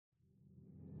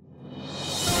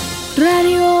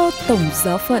Tổng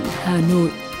Giáo phận Hà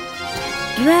Nội.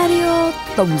 Radio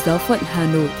Tổng Giáo phận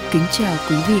Hà Nội kính chào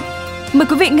quý vị. Mời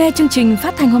quý vị nghe chương trình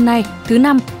phát thanh hôm nay, thứ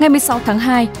năm, ngày 16 tháng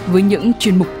 2 với những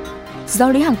chuyên mục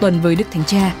Giáo lý hàng tuần với Đức Thánh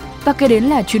Cha và kế đến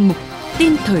là chuyên mục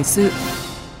Tin thời sự.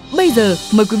 Bây giờ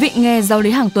mời quý vị nghe Giáo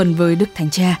lý hàng tuần với Đức Thánh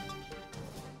Cha.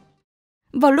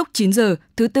 Vào lúc 9 giờ,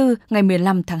 thứ Tư, ngày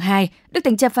 15 tháng 2, Đức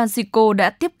Thánh Cha Francisco đã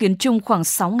tiếp kiến chung khoảng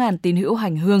 6.000 tín hữu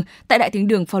hành hương tại Đại Thánh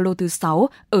đường Phaolô thứ 6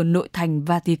 ở nội thành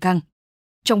Vatican.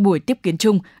 Trong buổi tiếp kiến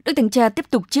chung, Đức Thánh Cha tiếp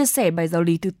tục chia sẻ bài giáo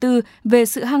lý thứ Tư về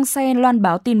sự hăng say loan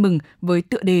báo tin mừng với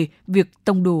tựa đề Việc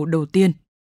tông đồ đầu tiên.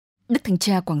 Đức Thánh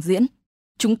Cha quảng diễn: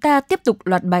 chúng ta tiếp tục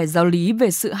loạt bài giáo lý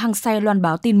về sự hăng say loan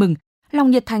báo tin mừng,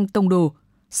 lòng nhiệt thành tông đồ,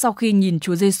 sau khi nhìn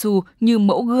Chúa Giêsu như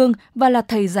mẫu gương và là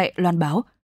thầy dạy loan báo.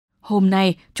 Hôm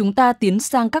nay, chúng ta tiến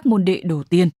sang các môn đệ đầu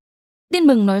tiên. Tin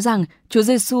mừng nói rằng Chúa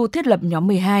Giêsu thiết lập nhóm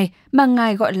 12 mà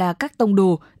Ngài gọi là các tông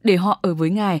đồ để họ ở với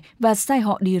Ngài và sai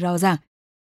họ đi rao giảng.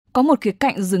 Có một khía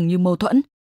cạnh dường như mâu thuẫn.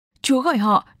 Chúa gọi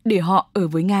họ để họ ở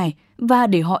với Ngài và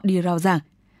để họ đi rao giảng.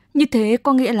 Như thế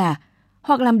có nghĩa là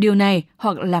hoặc làm điều này,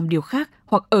 hoặc làm điều khác,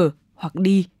 hoặc ở, hoặc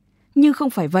đi. Nhưng không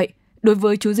phải vậy. Đối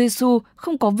với Chúa Giêsu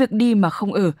không có việc đi mà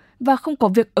không ở và không có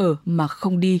việc ở mà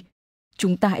không đi.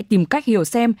 Chúng ta hãy tìm cách hiểu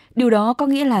xem điều đó có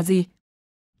nghĩa là gì.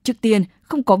 Trước tiên,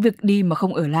 không có việc đi mà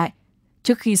không ở lại.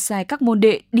 Trước khi sai các môn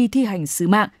đệ đi thi hành sứ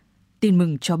mạng, tin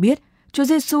mừng cho biết Chúa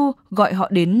Giêsu gọi họ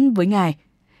đến với Ngài.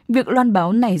 Việc loan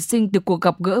báo nảy sinh từ cuộc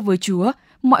gặp gỡ với Chúa,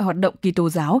 mọi hoạt động Kitô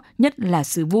giáo, nhất là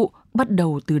sứ vụ, bắt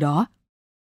đầu từ đó.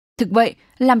 Thực vậy,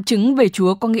 làm chứng về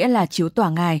Chúa có nghĩa là chiếu tỏa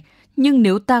Ngài, nhưng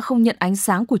nếu ta không nhận ánh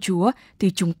sáng của Chúa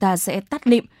thì chúng ta sẽ tắt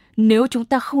lịm. Nếu chúng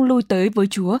ta không lui tới với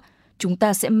Chúa, chúng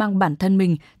ta sẽ mang bản thân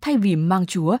mình thay vì mang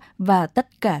Chúa và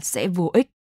tất cả sẽ vô ích.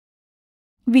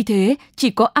 Vì thế, chỉ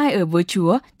có ai ở với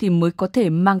Chúa thì mới có thể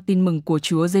mang tin mừng của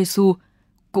Chúa Giêsu.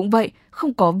 Cũng vậy,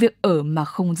 không có việc ở mà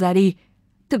không ra đi.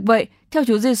 Thực vậy, theo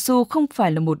Chúa Giêsu không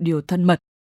phải là một điều thân mật.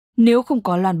 Nếu không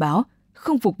có loan báo,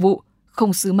 không phục vụ,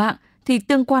 không sứ mạng thì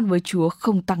tương quan với Chúa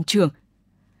không tăng trưởng.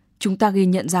 Chúng ta ghi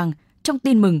nhận rằng trong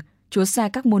tin mừng, Chúa sai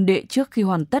các môn đệ trước khi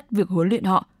hoàn tất việc huấn luyện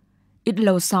họ. Ít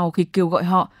lâu sau khi kêu gọi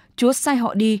họ, Chúa sai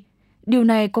họ đi. Điều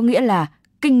này có nghĩa là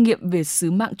kinh nghiệm về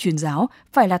sứ mạng truyền giáo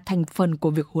phải là thành phần của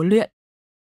việc huấn luyện.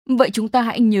 Vậy chúng ta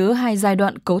hãy nhớ hai giai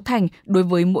đoạn cấu thành đối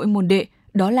với mỗi môn đệ,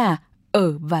 đó là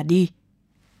ở và đi.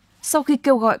 Sau khi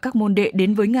kêu gọi các môn đệ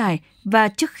đến với Ngài và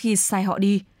trước khi sai họ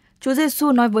đi, Chúa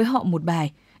Giêsu nói với họ một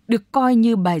bài, được coi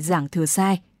như bài giảng thừa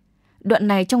sai. Đoạn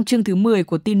này trong chương thứ 10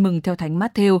 của tin mừng theo Thánh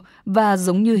Mát-thêu và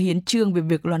giống như hiến chương về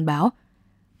việc loan báo.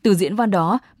 Từ diễn văn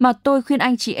đó mà tôi khuyên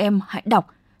anh chị em hãy đọc,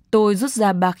 tôi rút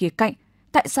ra 3 khía cạnh.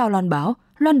 Tại sao loan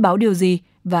báo điều gì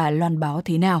và loan báo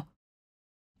thế nào?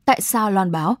 Tại sao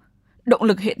loan báo? Động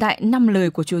lực hệ tại 5 lời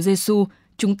của Chúa Giêsu,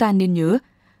 chúng ta nên nhớ.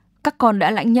 Các con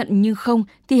đã lãnh nhận nhưng không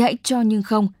thì hãy cho nhưng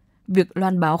không. Việc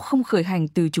loan báo không khởi hành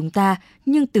từ chúng ta,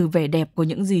 nhưng từ vẻ đẹp của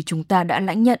những gì chúng ta đã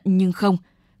lãnh nhận nhưng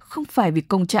không phải vì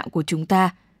công trạng của chúng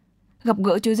ta. Gặp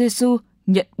gỡ Chúa Giêsu,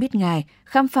 nhận biết Ngài,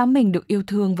 khám phá mình được yêu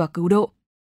thương và cứu độ.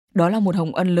 Đó là một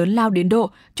hồng ân lớn lao đến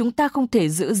độ chúng ta không thể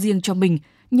giữ riêng cho mình,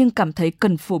 nhưng cảm thấy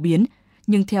cần phổ biến,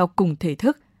 nhưng theo cùng thể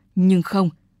thức, nhưng không.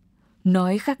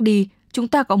 Nói khác đi, chúng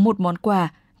ta có một món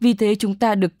quà, vì thế chúng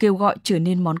ta được kêu gọi trở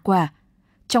nên món quà.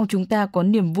 Trong chúng ta có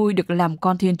niềm vui được làm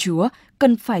con Thiên Chúa,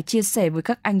 cần phải chia sẻ với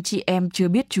các anh chị em chưa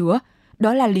biết Chúa.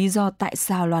 Đó là lý do tại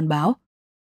sao loan báo.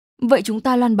 Vậy chúng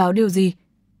ta loan báo điều gì?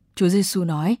 Chúa Giêsu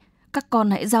nói, các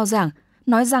con hãy rao giảng,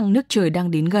 nói rằng nước trời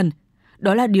đang đến gần.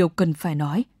 Đó là điều cần phải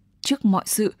nói. Trước mọi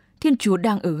sự, Thiên Chúa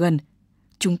đang ở gần.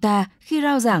 Chúng ta, khi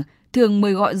rao giảng, thường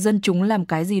mời gọi dân chúng làm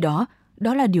cái gì đó.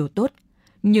 Đó là điều tốt.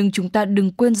 Nhưng chúng ta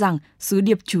đừng quên rằng sứ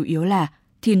điệp chủ yếu là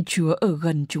Thiên Chúa ở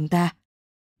gần chúng ta.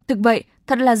 Thực vậy,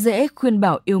 thật là dễ khuyên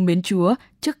bảo yêu mến Chúa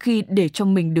trước khi để cho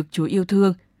mình được Chúa yêu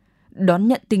thương. Đón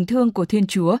nhận tình thương của Thiên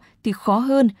Chúa thì khó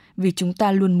hơn vì chúng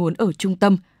ta luôn muốn ở trung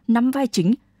tâm, nắm vai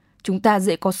chính. Chúng ta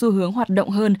dễ có xu hướng hoạt động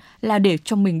hơn là để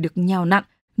cho mình được nhào nặn,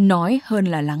 nói hơn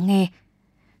là lắng nghe.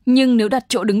 Nhưng nếu đặt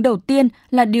chỗ đứng đầu tiên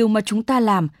là điều mà chúng ta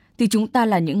làm thì chúng ta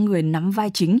là những người nắm vai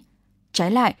chính.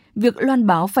 Trái lại, việc loan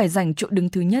báo phải dành chỗ đứng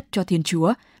thứ nhất cho Thiên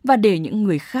Chúa và để những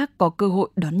người khác có cơ hội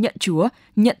đón nhận Chúa,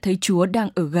 nhận thấy Chúa đang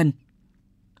ở gần.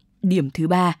 Điểm thứ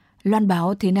 3, loan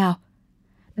báo thế nào?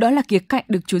 Đó là khía cạnh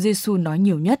được Chúa Giêsu nói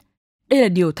nhiều nhất. Đây là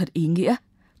điều thật ý nghĩa.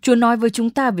 Chúa nói với chúng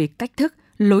ta về cách thức,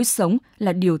 lối sống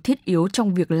là điều thiết yếu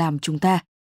trong việc làm chúng ta.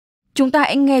 Chúng ta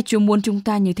hãy nghe Chúa muốn chúng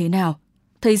ta như thế nào.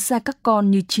 Thấy xa các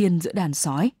con như chiên giữa đàn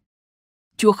sói.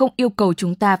 Chúa không yêu cầu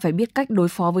chúng ta phải biết cách đối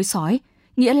phó với sói,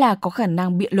 nghĩa là có khả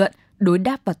năng biện luận, đối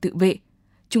đáp và tự vệ.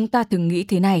 Chúng ta thường nghĩ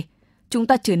thế này, chúng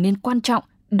ta trở nên quan trọng,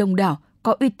 đông đảo,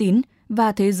 có uy tín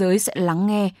và thế giới sẽ lắng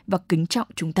nghe và kính trọng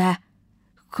chúng ta.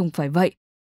 không phải vậy.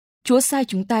 Chúa sai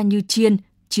chúng ta như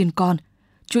chiên con.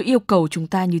 Chúa yêu cầu chúng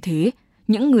ta như thế,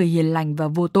 những người hiền lành và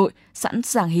vô tội, sẵn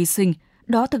sàng hy sinh.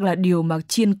 Đó thực là điều mà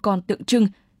chiên con tượng trưng,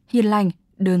 hiền lành,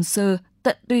 đơn sơ,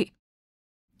 tận tụy.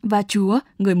 Và Chúa,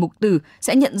 người mục tử,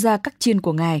 sẽ nhận ra các chiên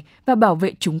của Ngài và bảo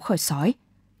vệ chúng khỏi sói.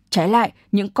 Trái lại,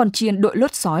 những con chiên đội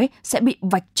lốt sói sẽ bị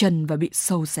vạch trần và bị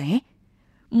sâu xé.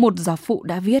 Một giáo phụ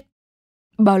đã viết,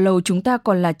 bao lâu chúng ta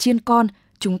còn là chiên con,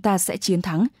 chúng ta sẽ chiến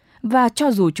thắng. Và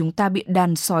cho dù chúng ta bị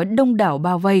đàn sói đông đảo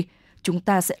bao vây, chúng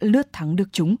ta sẽ lướt thắng được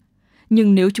chúng.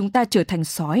 Nhưng nếu chúng ta trở thành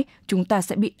sói, chúng ta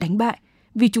sẽ bị đánh bại,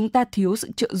 vì chúng ta thiếu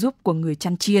sự trợ giúp của người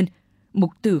chăn chiên.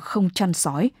 Mục tử không chăn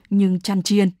sói, nhưng chăn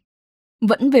chiên.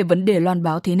 Vẫn về vấn đề loan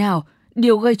báo thế nào,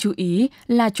 điều gây chú ý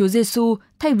là Chúa Giêsu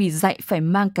thay vì dạy phải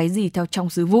mang cái gì theo trong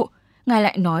sứ vụ, Ngài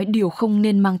lại nói điều không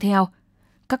nên mang theo.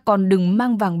 Các con đừng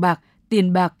mang vàng bạc,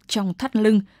 tiền bạc trong thắt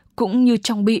lưng, cũng như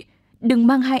trong bị, đừng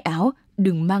mang hai áo,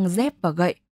 đừng mang dép và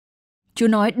gậy. Chúa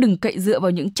nói đừng cậy dựa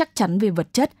vào những chắc chắn về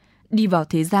vật chất, đi vào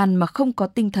thế gian mà không có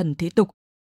tinh thần thế tục.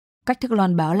 Cách thức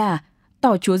loan báo là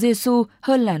tỏ Chúa Giêsu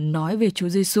hơn là nói về Chúa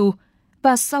Giêsu,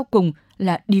 và sau cùng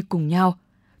là đi cùng nhau.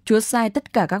 Chúa sai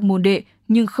tất cả các môn đệ,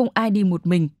 nhưng không ai đi một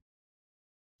mình.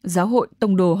 Giáo hội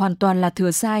tông đồ hoàn toàn là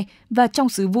thừa sai và trong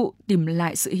sứ vụ tìm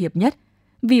lại sự hiệp nhất.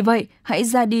 Vì vậy, hãy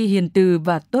ra đi hiền từ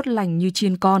và tốt lành như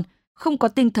chiên con, không có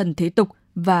tinh thần thế tục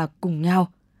và cùng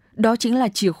nhau. Đó chính là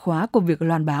chìa khóa của việc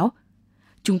loan báo.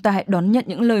 Chúng ta hãy đón nhận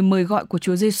những lời mời gọi của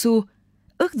Chúa Giêsu.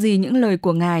 Ước gì những lời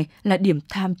của Ngài là điểm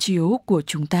tham chiếu của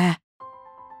chúng ta.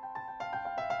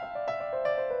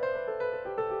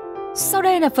 Sau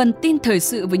đây là phần tin thời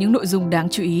sự với những nội dung đáng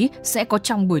chú ý sẽ có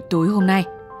trong buổi tối hôm nay.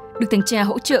 Đức Thánh Cha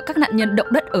hỗ trợ các nạn nhân động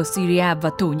đất ở Syria và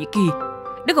Thổ Nhĩ Kỳ.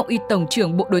 Đức Hồng Y Tổng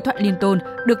trưởng Bộ Đối thoại Liên Tôn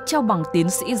được trao bằng tiến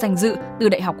sĩ danh dự từ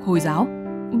Đại học Hồi giáo.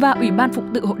 Và Ủy ban Phụng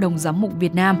tự Hội đồng Giám mục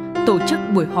Việt Nam tổ chức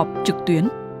buổi họp trực tuyến.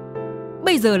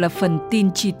 Bây giờ là phần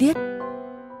tin chi tiết.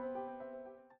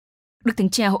 Đức Thánh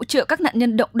Cha hỗ trợ các nạn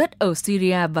nhân động đất ở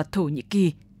Syria và Thổ Nhĩ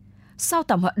Kỳ. Sau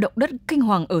thảm họa động đất kinh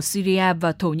hoàng ở Syria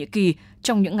và Thổ Nhĩ Kỳ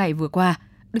trong những ngày vừa qua,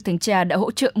 Đức Thánh Cha đã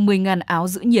hỗ trợ 10.000 áo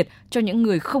giữ nhiệt cho những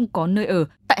người không có nơi ở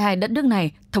tại hai đất nước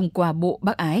này thông qua Bộ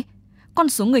Bác Ái. Con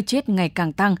số người chết ngày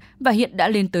càng tăng và hiện đã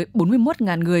lên tới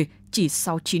 41.000 người chỉ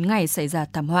sau 9 ngày xảy ra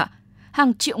thảm họa.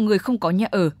 Hàng triệu người không có nhà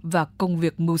ở và công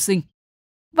việc mưu sinh.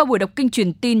 Vào buổi đọc kinh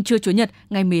truyền tin trưa Chủ nhật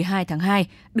ngày 12 tháng 2,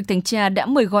 Đức Thánh Cha đã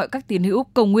mời gọi các tín hữu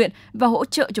cầu nguyện và hỗ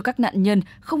trợ cho các nạn nhân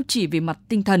không chỉ về mặt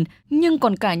tinh thần, nhưng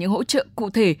còn cả những hỗ trợ cụ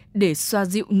thể để xoa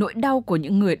dịu nỗi đau của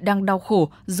những người đang đau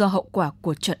khổ do hậu quả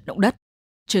của trận động đất.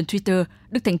 Trên Twitter,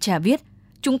 Đức Thánh Cha viết,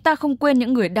 chúng ta không quên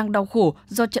những người đang đau khổ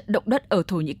do trận động đất ở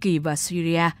Thổ Nhĩ Kỳ và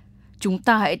Syria. Chúng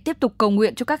ta hãy tiếp tục cầu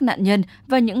nguyện cho các nạn nhân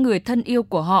và những người thân yêu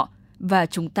của họ, và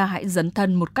chúng ta hãy dấn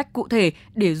thân một cách cụ thể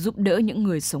để giúp đỡ những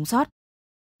người sống sót.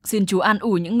 Xin Chúa an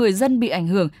ủi những người dân bị ảnh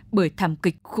hưởng bởi thảm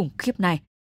kịch khủng khiếp này.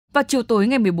 Vào chiều tối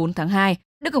ngày 14 tháng 2,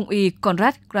 Đức Hồng Y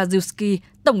Konrad Krajewski,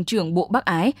 Tổng trưởng Bộ Bác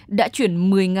Ái, đã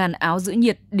chuyển 10.000 áo giữ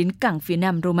nhiệt đến cảng phía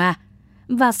nam Roma.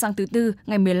 Và sáng thứ Tư,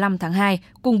 ngày 15 tháng 2,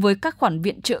 cùng với các khoản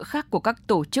viện trợ khác của các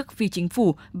tổ chức phi chính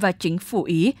phủ và chính phủ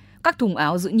Ý, các thùng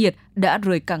áo giữ nhiệt đã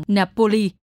rời cảng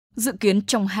Napoli. Dự kiến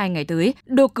trong 2 ngày tới,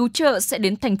 đồ cứu trợ sẽ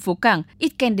đến thành phố cảng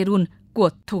Iskenderun của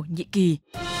Thổ Nhĩ Kỳ.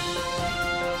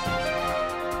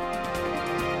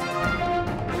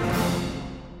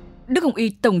 Đức Hồng Y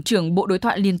Tổng trưởng Bộ Đối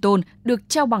thoại Liên Tôn được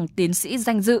trao bằng tiến sĩ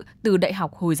danh dự từ Đại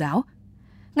học Hồi giáo.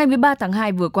 Ngày 13 tháng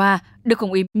 2 vừa qua, Đức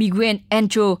Hồng Y Miguel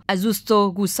Angel Ayuso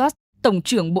Gusot, Tổng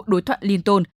trưởng Bộ Đối thoại Liên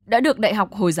Tôn, đã được Đại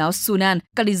học Hồi giáo Sunan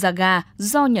Kalijaga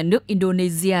do nhà nước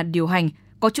Indonesia điều hành,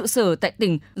 có trụ sở tại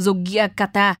tỉnh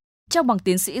Yogyakarta, trao bằng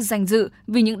tiến sĩ danh dự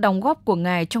vì những đóng góp của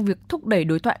Ngài trong việc thúc đẩy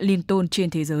đối thoại liên tôn trên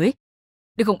thế giới.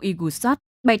 Đức Hồng Y Gusot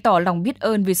bày tỏ lòng biết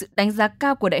ơn vì sự đánh giá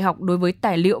cao của Đại học đối với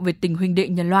tài liệu về tình huynh đệ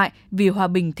nhân loại vì hòa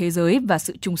bình thế giới và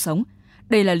sự chung sống.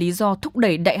 Đây là lý do thúc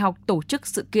đẩy Đại học tổ chức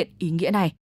sự kiện ý nghĩa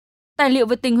này. Tài liệu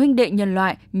về tình huynh đệ nhân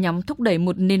loại nhằm thúc đẩy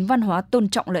một nền văn hóa tôn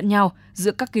trọng lẫn nhau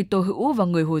giữa các Kitô hữu và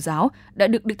người Hồi giáo đã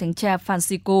được Đức Thánh Cha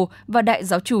Francisco và Đại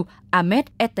giáo chủ Ahmed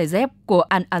Ettezeb của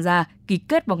Al-Azhar ký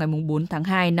kết vào ngày 4 tháng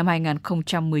 2 năm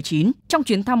 2019 trong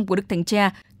chuyến thăm của Đức Thánh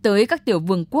Cha tới các tiểu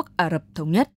vương quốc Ả Rập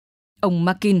Thống Nhất. Ông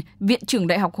Makin, Viện trưởng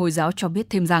Đại học Hồi giáo cho biết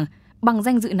thêm rằng, bằng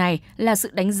danh dự này là sự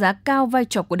đánh giá cao vai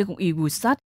trò của Đức Hồng Y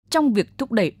Gusot trong việc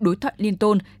thúc đẩy đối thoại liên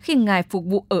tôn khi Ngài phục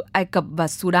vụ ở Ai Cập và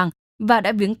Sudan và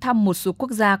đã viếng thăm một số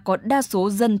quốc gia có đa số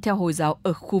dân theo Hồi giáo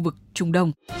ở khu vực Trung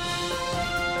Đông.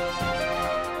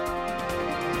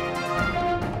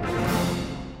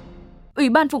 Ủy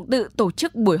ban Phụng tự tổ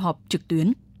chức buổi họp trực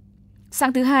tuyến.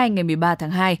 Sáng thứ Hai ngày 13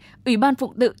 tháng 2, Ủy ban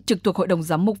Phụng tự trực thuộc Hội đồng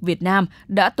Giám mục Việt Nam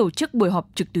đã tổ chức buổi họp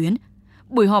trực tuyến.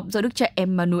 Buổi họp do Đức cha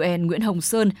Emmanuel Nguyễn Hồng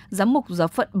Sơn, Giám mục Giáo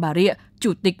phận Bà Rịa,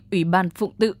 Chủ tịch Ủy ban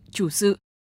Phụng tự chủ sự.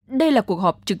 Đây là cuộc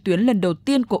họp trực tuyến lần đầu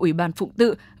tiên của Ủy ban Phụng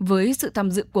tự với sự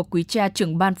tham dự của quý cha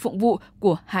trưởng ban phụng vụ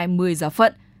của 20 giáo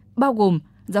phận, bao gồm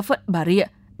Giáo phận Bà Rịa,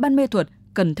 Ban Mê Thuột,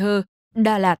 Cần Thơ,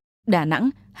 Đà Lạt, Đà Nẵng,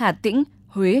 Hà Tĩnh,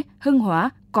 Huế, Hưng Hóa,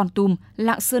 Kon Tum,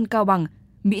 Lạng Sơn, Cao Bằng,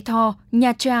 Mỹ Tho,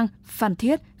 Nha Trang, Phan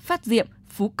Thiết, Phát Diệm,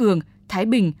 Phú Cường, Thái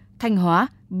Bình, Thanh Hóa,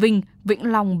 Vinh,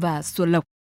 Vĩnh Long và Xuân Lộc.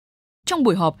 Trong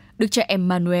buổi họp, Đức cha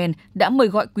Emmanuel đã mời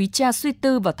gọi quý cha suy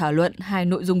tư và thảo luận hai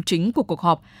nội dung chính của cuộc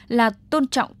họp là tôn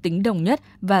trọng tính đồng nhất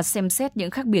và xem xét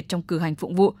những khác biệt trong cử hành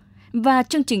phụng vụ, và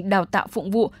chương trình đào tạo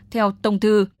phụng vụ theo tông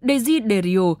thư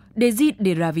Desiderio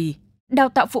Desideravi, đào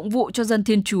tạo phụng vụ cho dân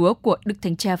Thiên Chúa của Đức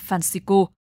Thánh cha Francisco.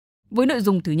 Với nội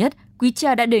dung thứ nhất, quý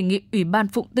cha đã đề nghị Ủy ban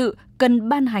Phụng tự cần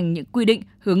ban hành những quy định,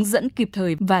 hướng dẫn kịp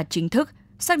thời và chính thức,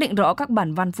 xác định rõ các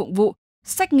bản văn phụng vụ,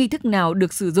 sách nghi thức nào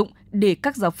được sử dụng để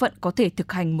các giáo phận có thể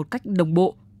thực hành một cách đồng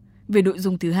bộ. Về nội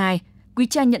dung thứ hai, quý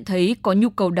cha nhận thấy có nhu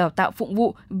cầu đào tạo phụng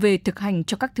vụ về thực hành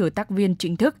cho các thừa tác viên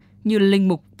chính thức như linh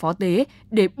mục, phó tế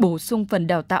để bổ sung phần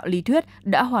đào tạo lý thuyết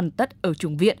đã hoàn tất ở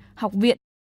chủng viện, học viện,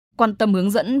 quan tâm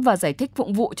hướng dẫn và giải thích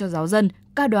phụng vụ cho giáo dân,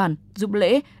 ca đoàn, giúp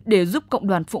lễ để giúp cộng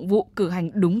đoàn phụng vụ cử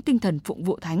hành đúng tinh thần phụng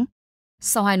vụ thánh.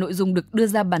 Sau hai nội dung được đưa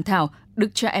ra bàn thảo, Đức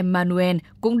cha Emmanuel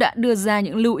cũng đã đưa ra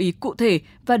những lưu ý cụ thể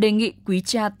và đề nghị quý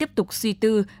cha tiếp tục suy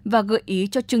tư và gợi ý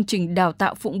cho chương trình đào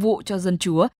tạo phụng vụ cho dân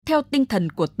Chúa theo tinh thần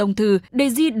của tông thư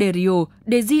Desiderio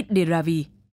Desideravi.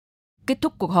 Kết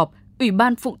thúc cuộc họp, Ủy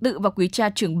ban Phụng tự và quý cha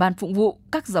trưởng ban phụng vụ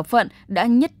các giáo phận đã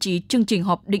nhất trí chương trình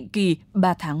họp định kỳ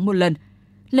 3 tháng một lần.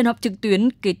 Lần họp trực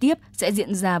tuyến kế tiếp sẽ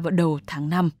diễn ra vào đầu tháng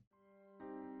 5.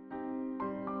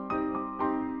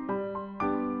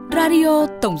 Radio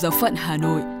Tổng giáo phận Hà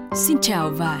Nội xin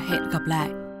chào và hẹn gặp lại.